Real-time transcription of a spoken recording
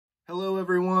Hello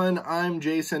everyone, I'm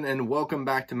Jason and welcome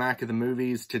back to Mac of the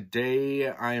Movies. Today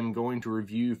I am going to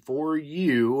review for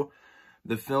you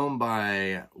the film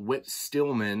by Whit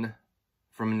Stillman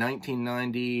from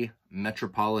 1990,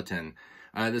 Metropolitan.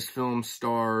 This film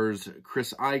stars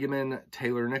Chris Eigeman,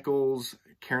 Taylor Nichols,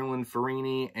 Carolyn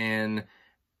Farini, and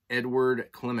Edward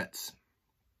Clements.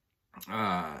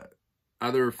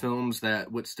 Other films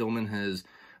that Whit Stillman has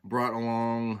brought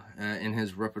along in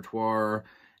his repertoire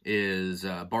is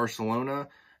Barcelona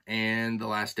and The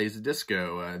Last Days of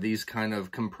Disco. These kind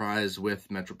of comprise with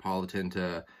Metropolitan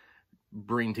to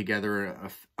bring together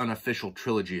an unofficial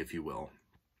trilogy, if you will.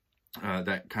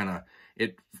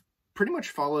 It pretty much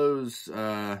follows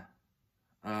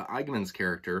Eigenman's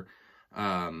character,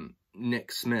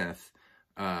 Nick Smith,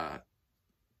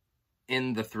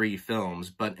 in the three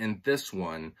films, but in this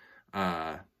one,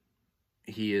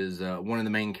 he is one of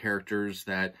the main characters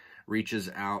that reaches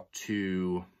out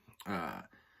to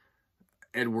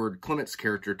Edward Clements'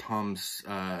 character, Tom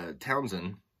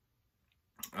Townsend,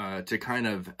 to kind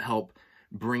of help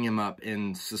bring him up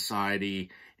in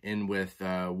society and with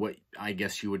what I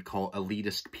guess you would call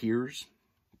elitist peers.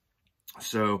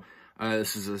 So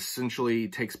this is essentially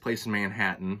takes place in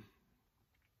Manhattan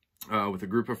with a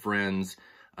group of friends,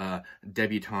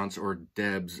 debutantes, or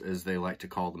Debs as they like to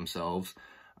call themselves.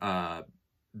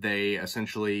 They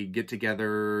essentially get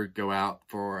together, go out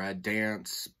for a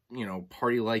dance,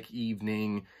 party-like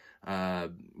evening,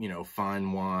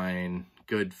 fine wine,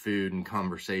 good food, and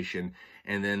conversation.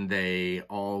 And then they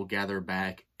all gather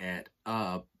back at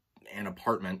an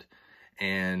apartment,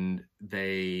 and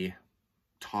they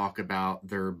talk about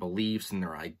their beliefs and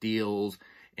their ideals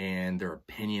and their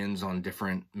opinions on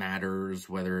different matters,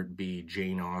 whether it be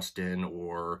Jane Austen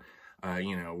or,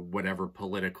 whatever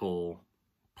political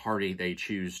party they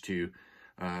choose to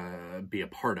be a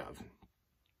part of.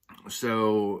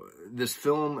 So this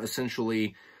film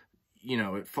essentially,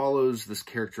 it follows this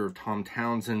character of Tom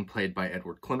Townsend, played by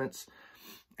Edward Clements,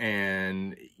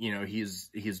 and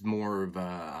he's more of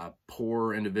a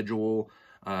poor individual.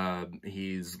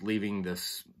 He's leaving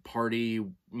this party,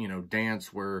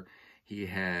 dance where he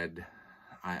had,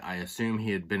 I assume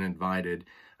he had been invited.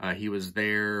 He was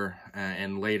there,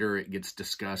 and later it gets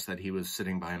discussed that he was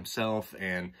sitting by himself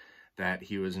and that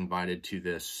he was invited to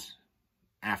this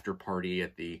after party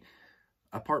at the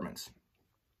apartments.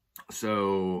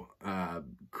 So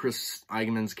Chris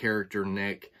Eigenman's character,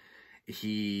 Nick,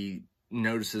 he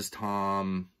notices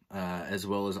Tom as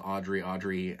well as Audrey.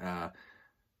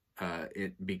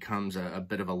 It becomes a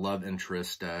bit of a love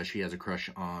interest. She has a crush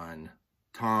on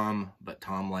Tom, but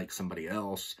Tom likes somebody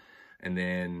else. And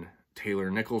then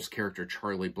Taylor Nichols' character,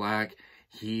 Charlie Black,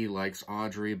 he likes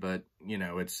Audrey, but,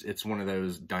 it's one of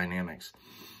those dynamics.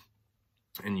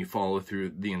 And you follow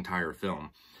through the entire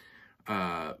film.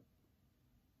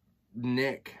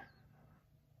 Nick,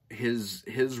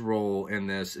 his role in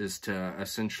this is to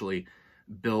essentially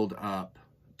build up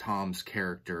Tom's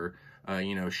character,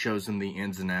 shows him the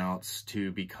ins and outs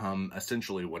to become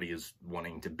essentially what he is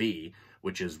wanting to be,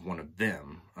 which is one of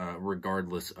them,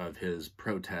 regardless of his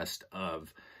protest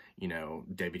of,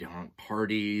 debutante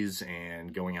parties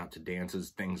and going out to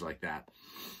dances, things like that.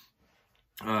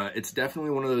 It's definitely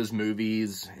one of those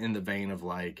movies in the vein of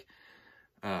like,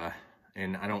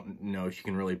 and I don't know if you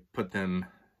can really put them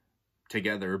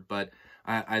together, but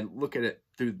I look at it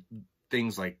through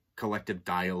things like collective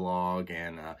dialogue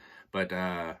and,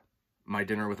 My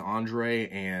Dinner with Andre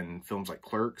and films like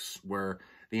Clerks, where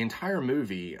the entire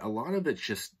movie, a lot of it's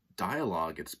just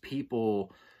dialogue. It's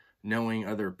people knowing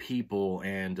other people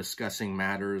and discussing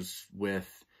matters with,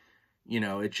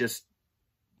 it's just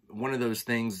one of those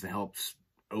things that helps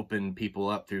open people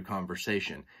up through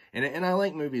conversation. And I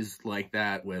like movies like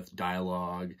that with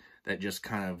dialogue that just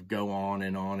kind of go on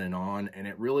and on and on. And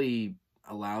it really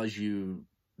allows you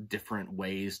different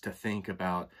ways to think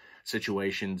about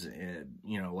situations,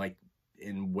 like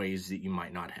in ways that you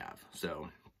might not have. So,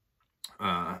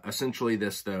 essentially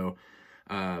this though,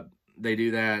 they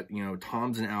do that,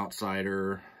 Tom's an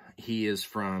outsider. He is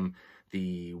from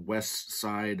the west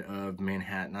side of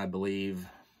Manhattan, I believe,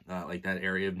 like that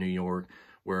area of New York,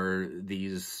 where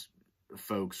these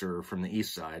folks are from the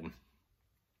east side.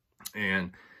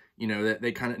 And, that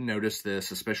they kind of notice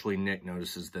this, especially Nick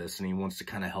notices this, and he wants to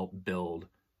kind of help build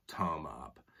Tom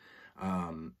up.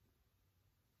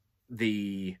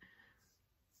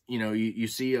 You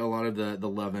see a lot of the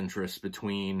love interest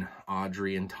between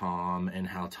Audrey and Tom, and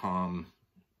how Tom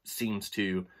seems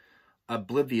to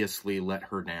obliviously let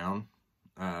her down.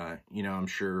 I'm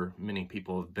sure many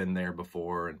people have been there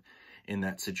before, and in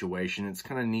that situation, it's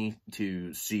kind of neat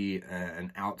to see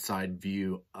an outside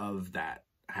view of that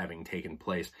having taken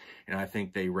place. And I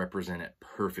think they represent it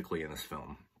perfectly in this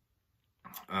film.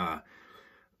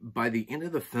 By the end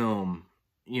of the film,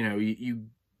 you know,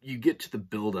 you get to the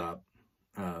buildup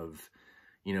of,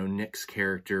 you know, Nick's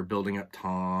character building up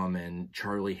Tom, and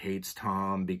Charlie hates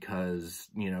Tom because,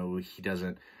 you know, he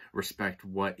doesn't respect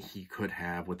what he could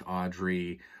have with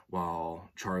Audrey, while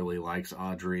Charlie likes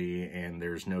Audrey, and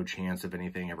there's no chance of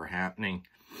anything ever happening.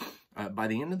 By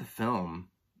the end of the film,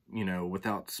 you know,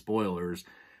 without spoilers,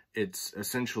 it's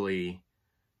essentially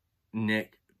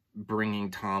Nick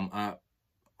bringing Tom up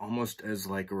almost as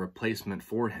like a replacement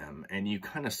for him. And you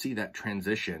kind of see that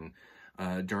transition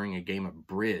during a game of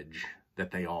bridge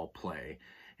that they all play.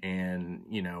 And,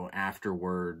 you know,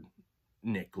 afterward,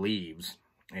 Nick leaves,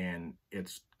 and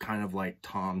it's kind of like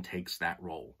Tom takes that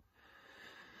role.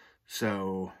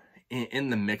 So in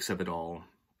the mix of it all,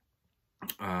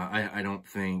 I don't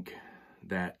think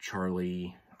that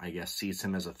Charlie, I guess, sees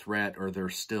him as a threat, or they're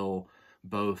still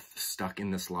both stuck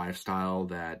in this lifestyle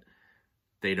that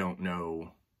they don't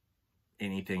know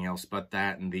anything else but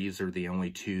that, and these are the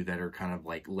only two that are kind of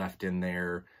like left in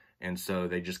there, and so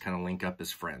they just kind of link up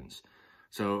as friends.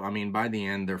 So, I mean, by the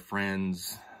end, they're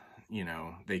friends, you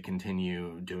know, they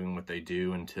continue doing what they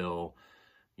do until,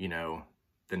 you know,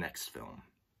 the next film.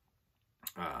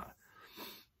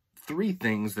 Three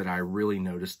things that I really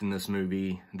noticed in this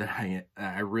movie that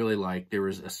I really liked. There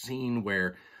was a scene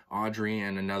where Audrey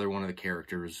and another one of the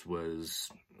characters was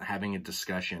having a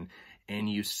discussion, and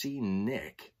you see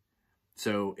Nick.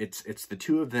 So it's the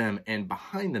two of them, and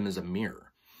behind them is a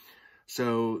mirror.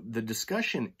 So the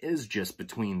discussion is just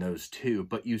between those two,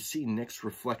 but you see Nick's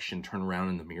reflection turn around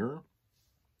in the mirror,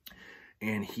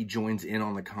 and he joins in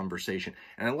on the conversation.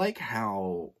 And I like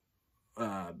how,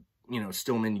 you know,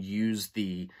 Stillman used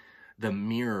the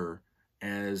mirror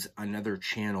as another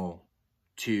channel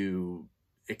to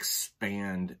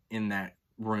expand in that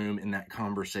room, in that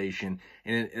conversation.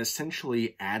 And it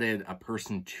essentially added a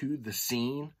person to the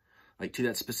scene, like to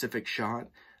that specific shot,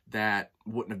 that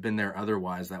wouldn't have been there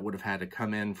otherwise, that would have had to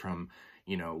come in from,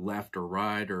 you know, left or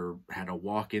right, or had to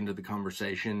walk into the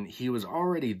conversation. He was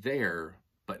already there,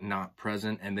 but not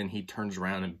present, and then he turns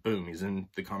around and boom, he's in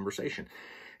the conversation.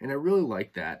 And I really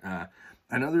like that.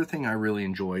 Another thing I really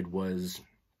enjoyed was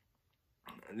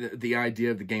the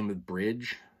idea of the game of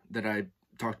bridge that I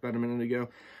talked about a minute ago.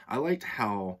 I liked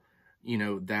how, you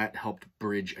know, that helped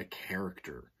bridge a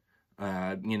character.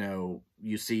 You know,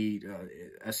 you see,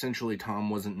 essentially Tom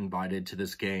wasn't invited to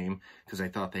this game because I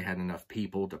thought they had enough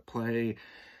people to play,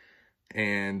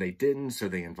 and they didn't, so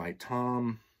they invite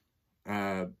Tom.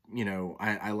 You know,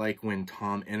 I like when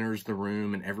Tom enters the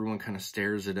room and everyone kind of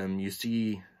stares at him. You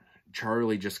see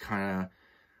Charlie just kind of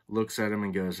looks at him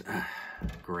and goes,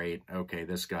 great, okay,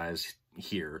 this guy's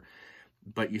here.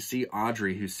 But you see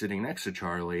Audrey, who's sitting next to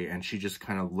Charlie, and she just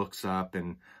kind of looks up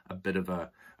in a bit of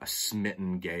a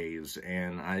smitten gaze.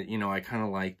 And I kind of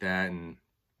like that. And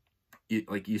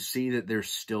you see that there's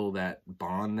still that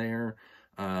bond there.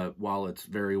 While it's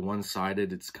very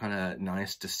one-sided, it's kind of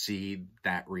nice to see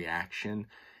that reaction.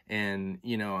 And,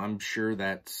 you know, I'm sure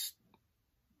that's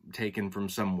taken from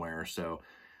somewhere. So,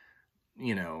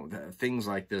 you know, things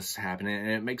like this happen, and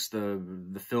it makes the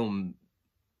film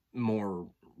more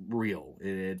real.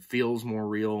 It feels more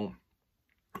real,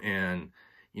 and,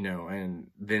 you know, and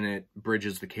then it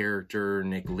bridges the character.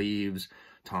 Nick leaves,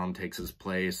 Tom takes his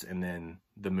place, and then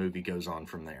the movie goes on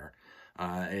from there.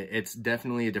 It's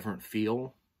definitely a different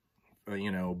feel,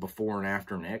 you know, before and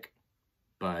after Nick,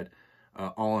 but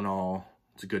all in all,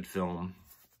 it's a good film.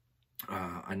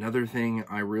 Another thing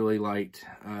I really liked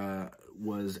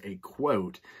was a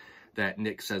quote that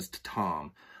Nick says to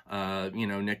Tom. You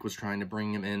know, Nick was trying to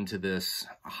bring him into this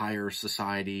higher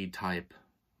society type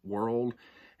world,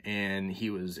 and he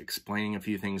was explaining a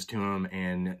few things to him,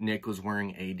 and Nick was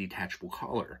wearing a detachable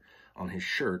collar on his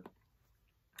shirt,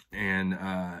 and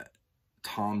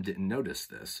Tom didn't notice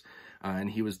this, and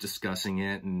he was discussing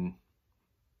it, and,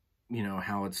 you know,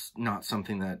 how it's not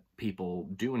something that people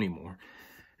do anymore.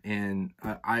 And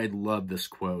I love this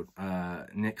quote.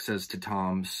 Nick says to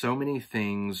Tom, "So many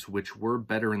things which were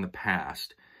better in the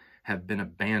past have been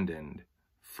abandoned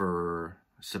for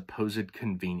supposed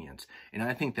convenience." And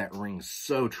I think that rings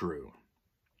so true,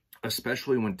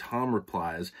 especially when Tom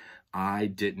replies, "I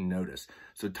didn't notice."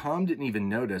 So Tom didn't even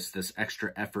notice this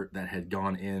extra effort that had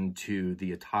gone into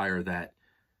the attire that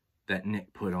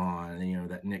Nick put on, you know,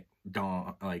 that Nick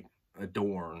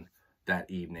adorned that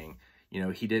evening. You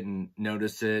know, he didn't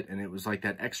notice it, and it was like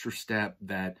that extra step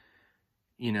that,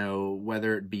 you know,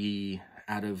 whether it be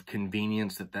out of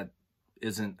convenience that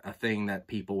isn't a thing that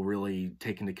people really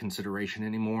take into consideration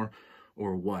anymore,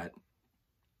 or what.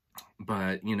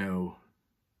 But, you know,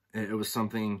 It was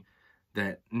something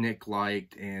that Nick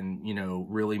liked and, you know,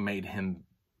 really made him,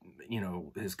 you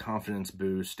know, his confidence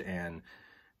boost. And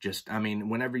just, I mean,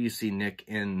 whenever you see Nick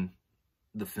in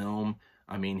the film,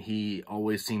 I mean, he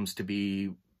always seems to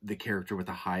be the character with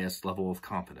the highest level of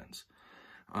confidence.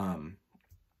 And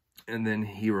then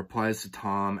he replies to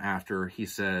Tom after he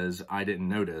says, "I didn't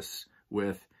notice,"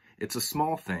 with, "It's a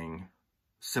small thing,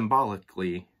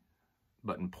 symbolically,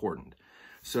 but important."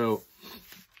 So,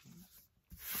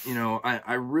 you know,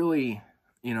 I really,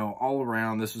 you know, all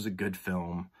around, this was a good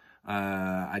film.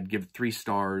 I'd give it 3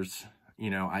 stars. You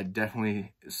know, I'd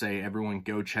definitely say everyone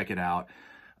go check it out.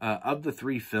 Of the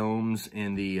 3 films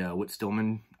in the Whit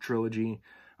Stillman trilogy,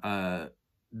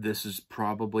 this is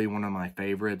probably one of my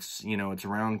favorites. You know, it's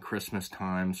around Christmas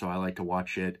time, so I like to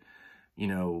watch it, you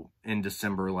know, in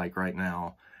December, like right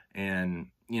now. And,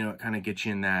 you know, it kind of gets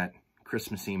you in that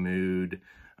Christmassy mood.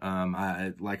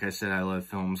 Like I said, I love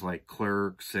films like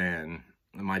Clerks and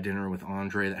My Dinner with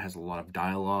Andre that has a lot of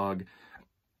dialogue.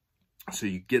 So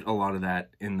you get a lot of that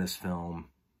in this film,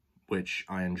 which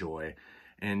I enjoy.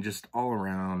 And just all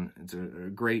around, it's a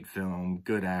great film,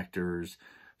 good actors.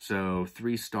 So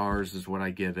 3 stars is what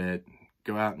I give it.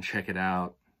 Go out and check it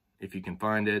out if you can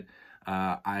find it.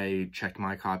 I checked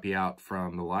my copy out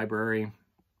from the library.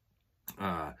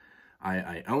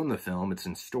 I own the film. It's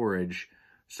in storage.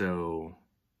 So,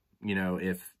 you know,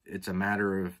 if it's a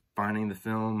matter of finding the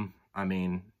film, I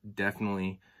mean,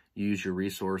 definitely use your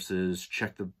resources.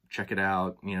 Check it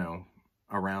out, you know,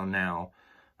 around now.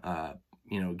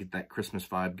 You know, get that Christmas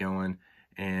vibe going,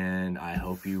 and I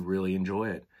hope you really enjoy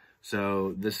it.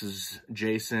 So this is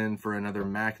Jason for another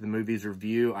Mac of the Movies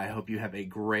review. I hope you have a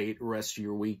great rest of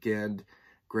your weekend,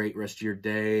 great rest of your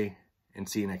day, and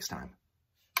see you next time.